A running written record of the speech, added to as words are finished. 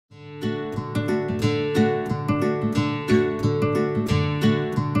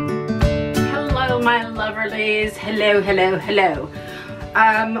my loverlies. Hello, hello, hello.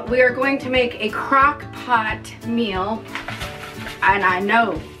 We are going to make a crock pot meal, and I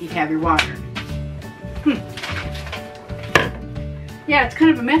know you have your water. Yeah, it's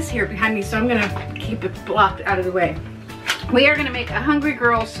kind of a mess here behind me, so I'm gonna keep it blocked out of the way. We are gonna make a Hungry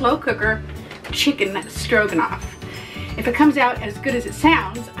Girl slow cooker chicken stroganoff. If it comes out as good as it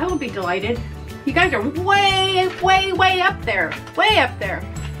sounds, I will be delighted. You guys are way, way, way up there. Way up there.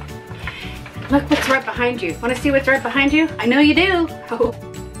 Look what's right behind you. Want to see what's right behind you? I know you do. Oh.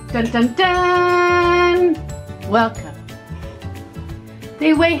 Dun dun dun. Welcome.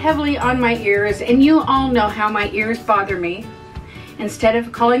 They weigh heavily on my ears, and you all know how my ears bother me. Instead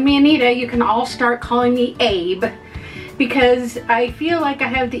of calling me Anita, you can all start calling me Abe, because I feel like I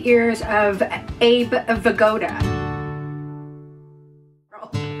have the ears of Abe Vigoda.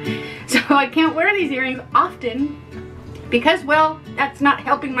 So I can't wear these earrings often because, well, that's not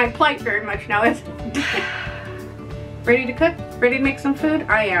helping my plight very much now, is it? Ready to cook? Ready to make some food?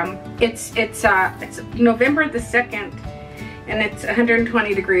 I am. It's November the 2nd and it's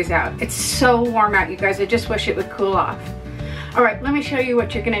 120 degrees out. It's so warm out, you guys. I just wish it would cool off. All right, let me show you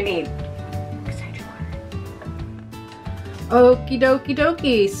what you're gonna need. Okie dokie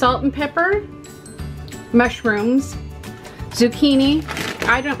dokie. Salt and pepper, mushrooms, zucchini.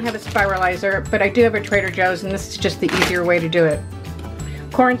 I don't have a spiralizer, but I do have a Trader Joe's, and this is just the easier way to do it.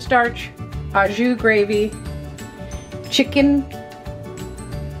 Cornstarch, au jus gravy, chicken,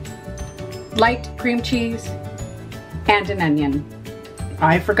 light cream cheese, and an onion.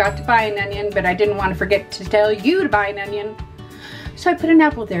 I forgot to buy an onion, but I didn't want to forget to tell you to buy an onion, so I put an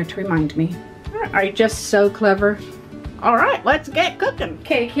apple there to remind me. Are you just so clever? All right, let's get cooking.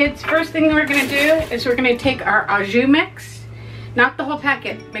 Okay, kids, first thing we're gonna do is we're gonna take our au jus mix. Not the whole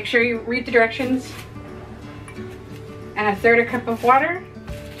packet. Make sure you read the directions. And a 1/3 cup of water.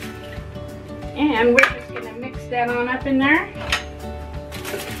 And we're just gonna mix that on up in there.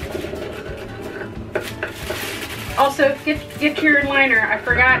 Also, get your liner. I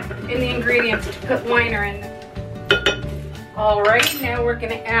forgot in the ingredients to put liner in. Alright, now we're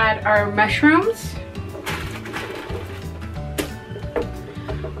gonna add our mushrooms,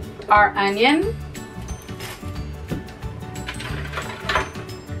 our onion,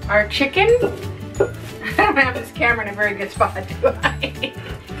 our chicken. I don't have this camera in a very good spot, do I?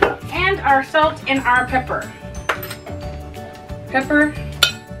 And our salt and our pepper. Pepper,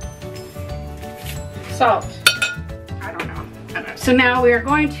 salt. I don't know. So now we are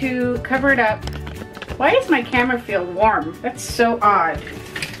going to cover it up. Why does my camera feel warm? That's so odd.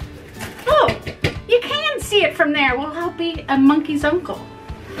 Oh, you can see it from there. Well, I'll be a monkey's uncle.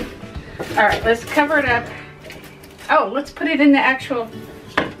 All right, let's cover it up. Oh, let's put it in the actual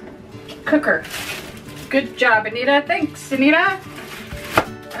cooker. Good job, Anita. Thanks, Anita.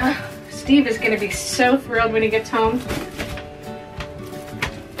 Steve is going to be so thrilled when he gets home.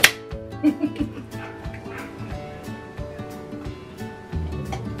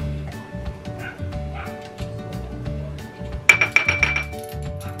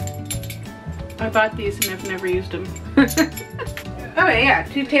 I bought these and I've never used them. Oh yeah,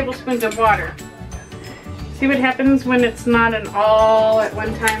 2 tablespoons of water. See what happens when it's not an all at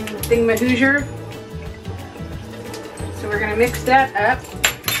one time thingamahoosier? So we're gonna mix that up.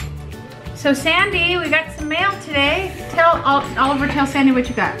 So Sandy, we got some mail today. Tell Oliver, tell Sandy what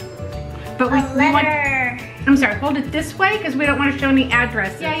you got. But we want, I'm sorry, hold it this way because we don't want to show any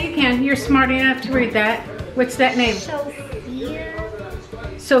addresses. Yeah, you can. You're smart enough to read that. What's that name?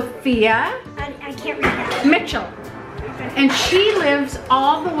 Sophia. I can't read that. Mitchell. And she lives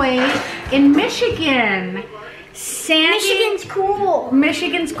all the way in Michigan. Sandy, Michigan's cool.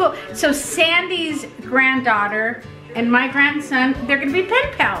 Michigan's cool. So Sandy's granddaughter and my grandson, they're gonna be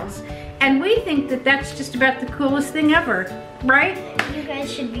pen pals. And we think that that's just about the coolest thing ever, right? You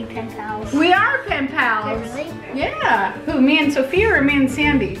guys should be pen pals. We are pen pals. Really? Yeah. Who, me and Sophia or me and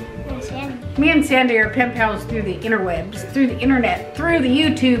Sandy? Sandy. Me and Sandy are pen pals through the interwebs, through the internet, through the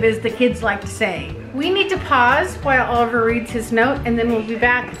YouTube, as the kids like to say. We need to pause while Oliver reads his note, and then we'll be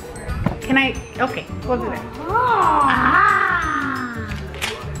back. Can I? Okay, we'll be back. Oh. Ah.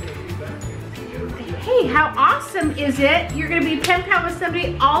 Hey, how awesome is it? You're going to be pen pal with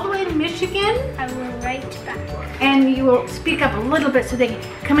somebody all the way to Michigan? I will write back. And you will speak up a little bit so they can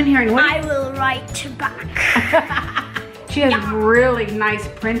come in here and wait. I will write back. She has really nice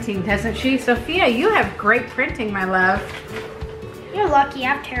printing, doesn't she? Sophia, you have great printing, my love. You're lucky.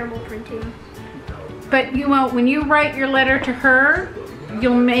 I have terrible printing. But you won't, when you write your letter to her,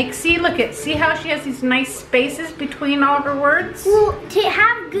 you'll make, see how she has these nice spaces between all of her words? Well, to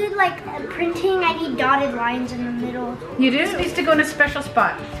have good printing, I need dotted lines in the middle. You do? It needs to go in a special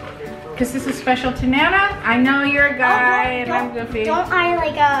spot. Because this is special to Nana. I know you're a guy and I'm goofy. Don't I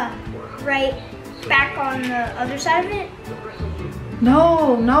like write back on the other side of it?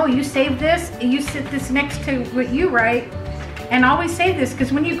 No, you save this. You sit this next to what you write. And always save this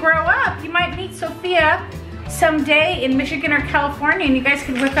because when you grow up, you might meet Sophia someday in Michigan or California and you guys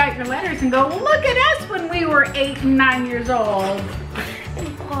can whip out your letters and go, look at us when we were 8 and 9 years old.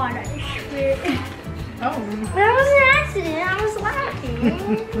 God, I swear. Oh. That was an accident. I was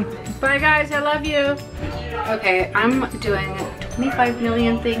laughing. Bye guys, I love you. Okay, I'm doing 25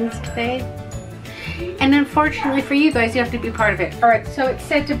 million things today. And unfortunately for you guys, you have to be part of it. All right, so it's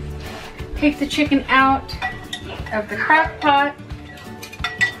said to take the chicken out of the crock pot.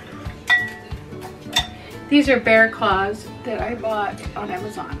 These are bear claws that I bought on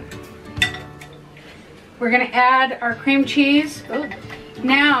Amazon. We're gonna add our cream cheese. Ooh.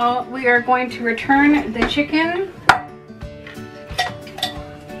 Now we are going to return the chicken.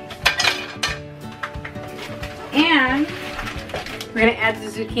 And we're gonna add the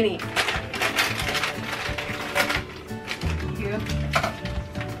zucchini.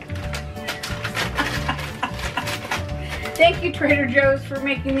 Thank you, Trader Joe's, for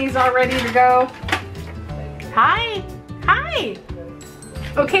making these all ready to go. Hi.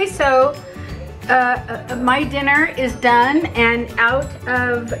 Okay, so my dinner is done and out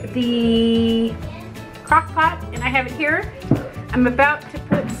of the crock pot, and I have it here. I'm about to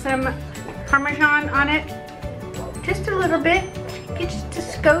put some Parmesan on it, just a little bit, just a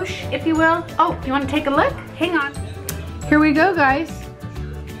skosh, if you will. Oh, you want to take a look? Hang on. Here we go, guys.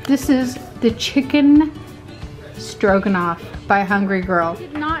 This is the chicken Stroganoff by Hungry Girl. I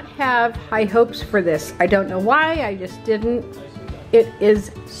did not have high hopes for this. I don't know why, I just didn't. It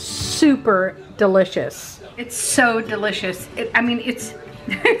is super delicious. It's so delicious. I mean, it's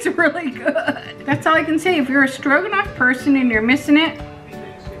really good. That's all I can say. If you're a Stroganoff person and you're missing it,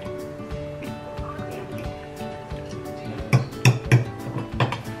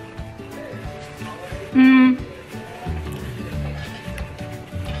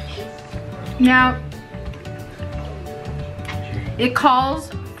 now, it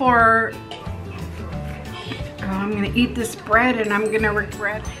calls for, oh, I'm gonna eat this bread and I'm gonna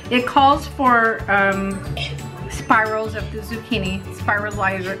regret. It calls for spirals of the zucchini,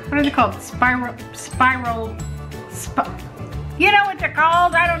 spiralizer. What are they called? You know what they're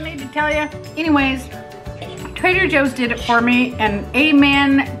called, I don't need to tell you. Anyways, Trader Joe's did it for me, and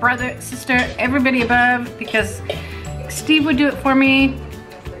amen, brother, sister, everybody above, because Steve would do it for me.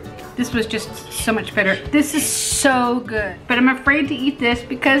 This was just so much better. This is so good. But I'm afraid to eat this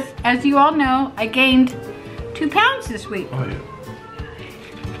because, as you all know, I gained 2 pounds this week. Oh yeah.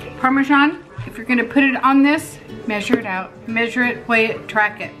 Parmesan, if you're gonna put it on this, measure it out. Measure it, weigh it,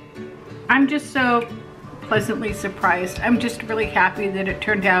 track it. I'm just so pleasantly surprised. I'm just really happy that it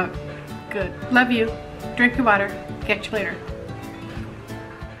turned out good. Love you. Drink your water. Catch you later.